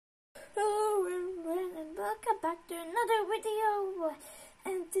welcome back to another video.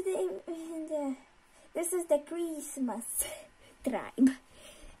 And today, this is the Chriimas tribe.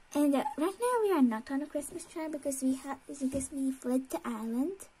 And right now we are not on a Christmas tribe because we fled the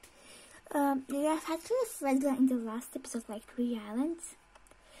island. We have actually fled in the last episode like 3 islands.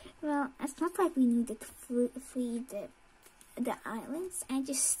 Well, it's not like we needed to flee the islands. I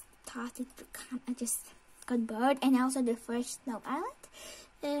just thought I just got bored, and also the first snow island.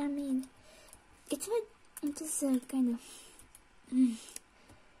 I mean, it's kind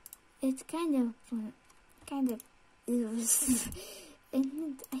of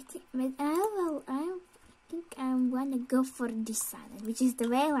and I think I wanna go for this island, which is the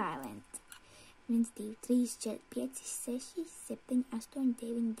whale island. Means the trees jet pieci seši septiņi astoņi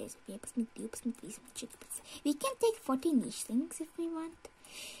deviņi 10 11 12 13 14. We can take 40 nichlings if we want.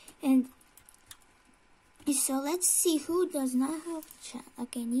 And so let's see who does not have chat.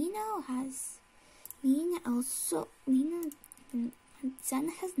 Okay, Nina San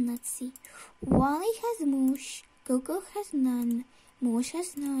has Nazi, Wally has Moosh, Coco has none, Moosh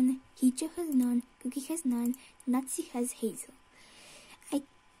has none, Hicho has none, Cookie has none, Nazi has Hazel. I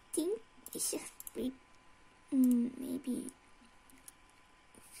think it's just maybe.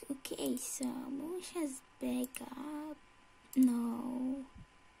 Okay, so Moosh has backup. No.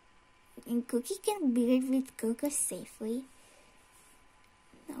 And Cookie can breed with Coco safely.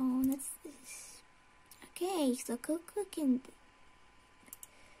 No, that's this. Okay, so Coco can.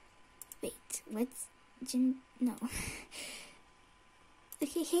 Wait, what's no.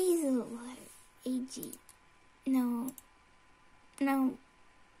 Okay, Hazel, AG. No.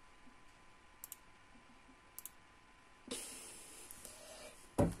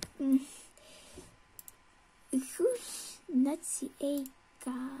 Who's Nazi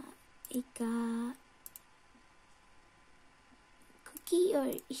Eka, Cookie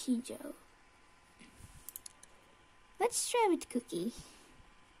or Hijo? Let's try with Cookie.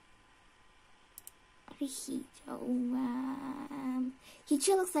 Or Hijo.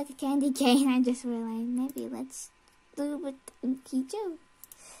 Hijo looks like a candy cane. I just realized. Maybe let's do with Hijo.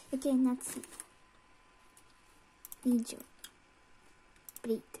 Okay, Nazi. Hijo.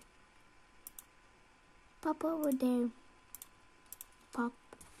 Breed. Pop over there. Pop.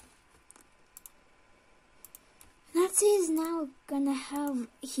 Nazi is now gonna have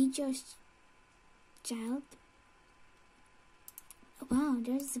Hijo's child. Wow,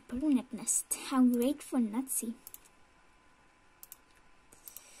 there's a permanent nest. How great for Nazi.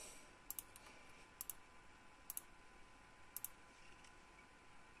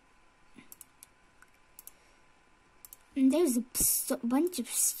 And there's a bunch of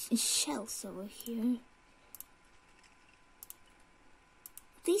shells over here.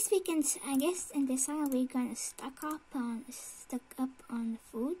 These weekends, I guess, in the summer we're gonna stock up on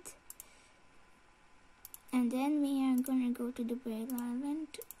food, and then we are gonna go to the Whale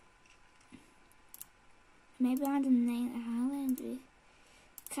Island. Maybe on the main island,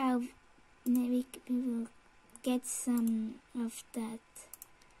 maybe we will get some of that.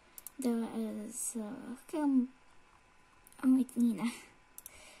 Come with Nina.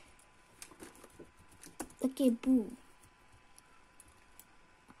 Okay, boo.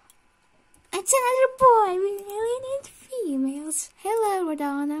 It's another boy. We really need females. Hello,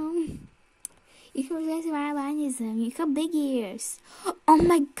 Rodano. You can realize my albinism. You got big ears. Oh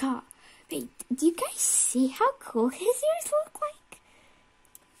my god. Wait, do you guys see how cool his ears look like?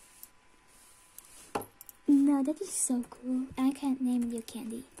 No, that is so cool. I can't name you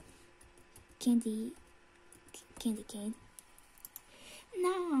Candy Cane.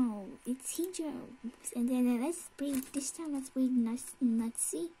 No, it's Hijo. And then let's breed. This time let's breed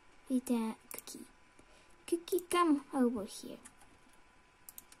Nazi. With Cookie. Cookie, come over here.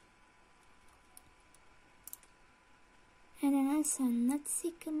 And then also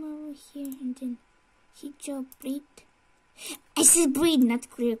Nazi, come over here. And then Hijo breed. I said breed, not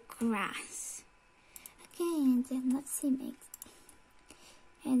clear grass. Okay, and then Nazi makes.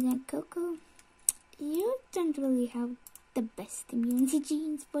 And then Coco, you don't really have the best immunity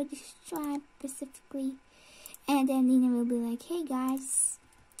genes for this tribe specifically. And then Nina will be like, hey guys,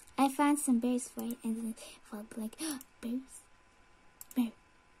 I found some berries for it, and then I'll be like, oh, berries.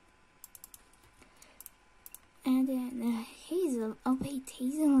 And then Hazel, oh wait,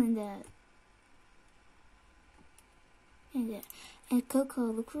 Hazel and Coco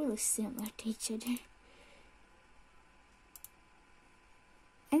look really similar to each other.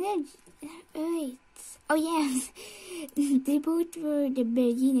 And then, wait, oh yeah, they both were the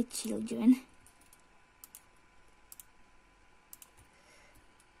Bergina children.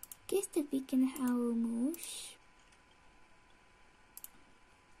 Guess that we can have a moosh.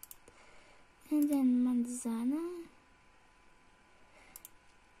 And then and Zana.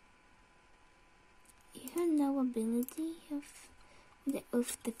 You have no ability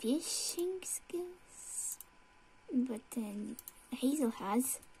of the fishing skills, but then Hazel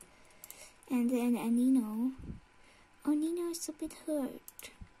has. And then Nino. Oh, Nino is a bit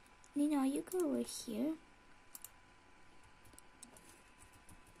hurt. Nino, you go over here.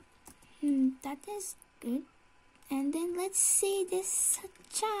 That is good. And then let's see this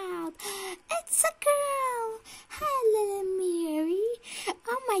child. It's a girl. Hi, little Mary.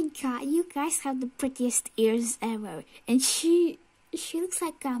 Oh my God, you guys have the prettiest ears ever. And she looks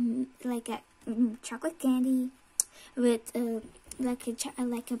like a chocolate candy with like a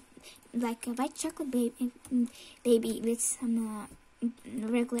white chocolate baby with some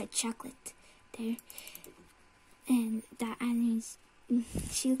regular chocolate there. And that means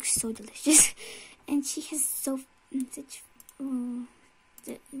she looks so delicious. And she has such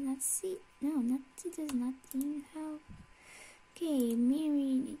let's see. No, she does not even have. Okay,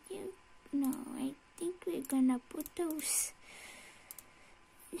 Mary, did you? No, I think we're gonna put those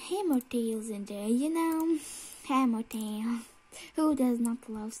hammer tails in there. You know, hammer tail. Who does not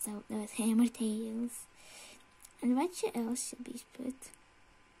love those hammer tails? And what else should be put?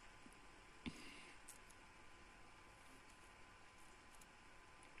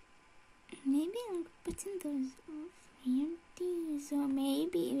 Maybe I'm putting those empties, or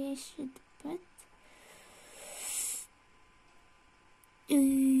maybe we should put.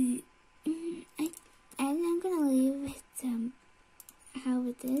 I'm gonna leave it how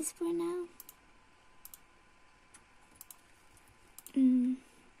it is for now. Then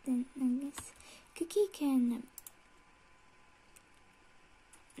I guess Cookie can.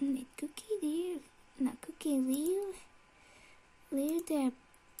 Cookie leave the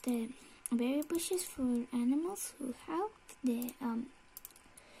berry bushes for animals who help the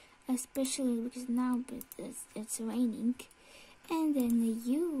especially because now it's raining. And then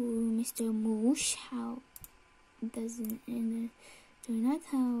you, Mr. Moosh, how doesn't do not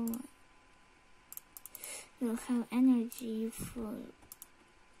have energy for.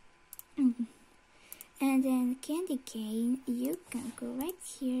 And then Candy Cane, you can go right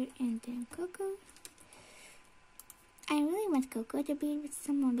here. And then Coco, I really want Coco to be with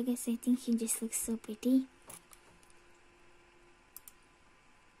someone because I think she just looks so pretty.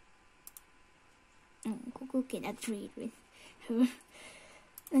 Oh, Coco cannot trade with her.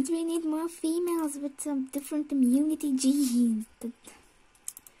 And we need more females with some different immunity genes.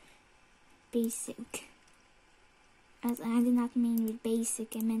 Basic. As I did not mean with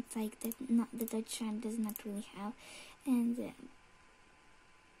basic, I meant like that. Not the Dutch tribe does not really have. And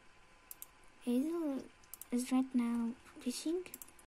Hazel is right now fishing.